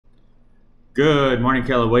Good morning,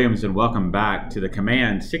 Keller Williams, and welcome back to the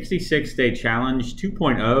Command 66-Day Challenge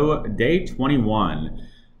 2.0, Day 21.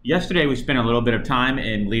 Yesterday, we spent a little bit of time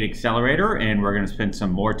in Lead Accelerator, and we're going to spend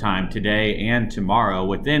some more time today and tomorrow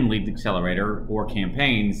within Lead Accelerator or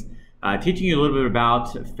campaigns, teaching you a little bit about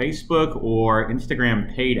Facebook or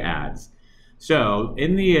Instagram paid ads. So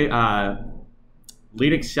in the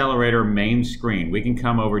Lead Accelerator main screen, we can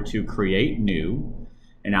come over to Create New.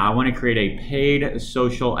 And now I want to create a paid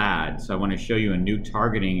social ad. So I want to show you a new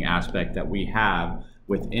targeting aspect that we have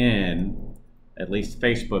within at least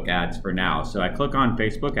Facebook ads for now. So I click on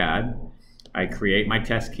Facebook ad, I create my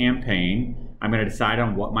test campaign. I'm going to decide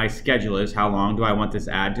on what my schedule is. How long do I want this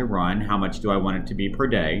ad to run? How much do I want it to be per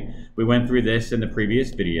day? We went through this in the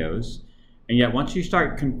previous videos. And yet once you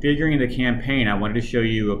start configuring the campaign, I wanted to show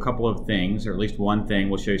you a couple of things, or at least one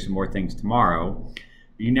thing. We'll show you some more things tomorrow.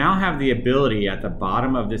 You now have the ability at the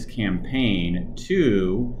bottom of this campaign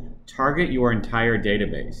to target your entire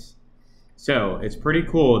database. So it's pretty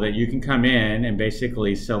cool that you can come in and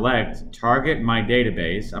basically select target my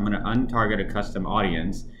database. I'm going to untarget a custom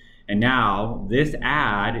audience. And now this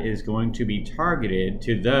ad is going to be targeted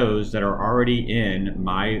to those that are already in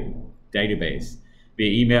my database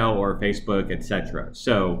via email or Facebook, etc.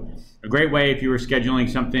 So a great way if you were scheduling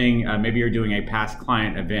something, maybe you're doing a past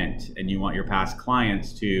client event and you want your past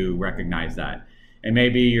clients to recognize that. And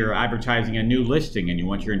maybe you're advertising a new listing and you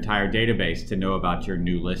want your entire database to know about your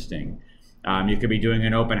new listing. You could be doing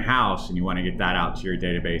an open house and you want to get that out to your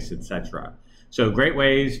database, etc. So great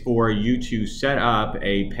ways for you to set up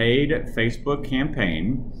a paid Facebook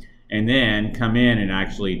campaign and then come in and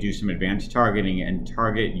actually do some advanced targeting and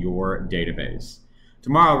target your database.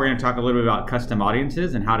 Tomorrow, we're going to talk a little bit about custom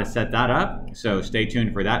audiences and how to set that up. So stay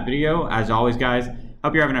tuned for that video. As always, guys,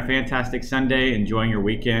 hope you're having a fantastic Sunday, enjoying your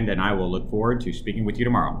weekend, and I will look forward to speaking with you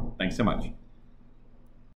tomorrow. Thanks so much.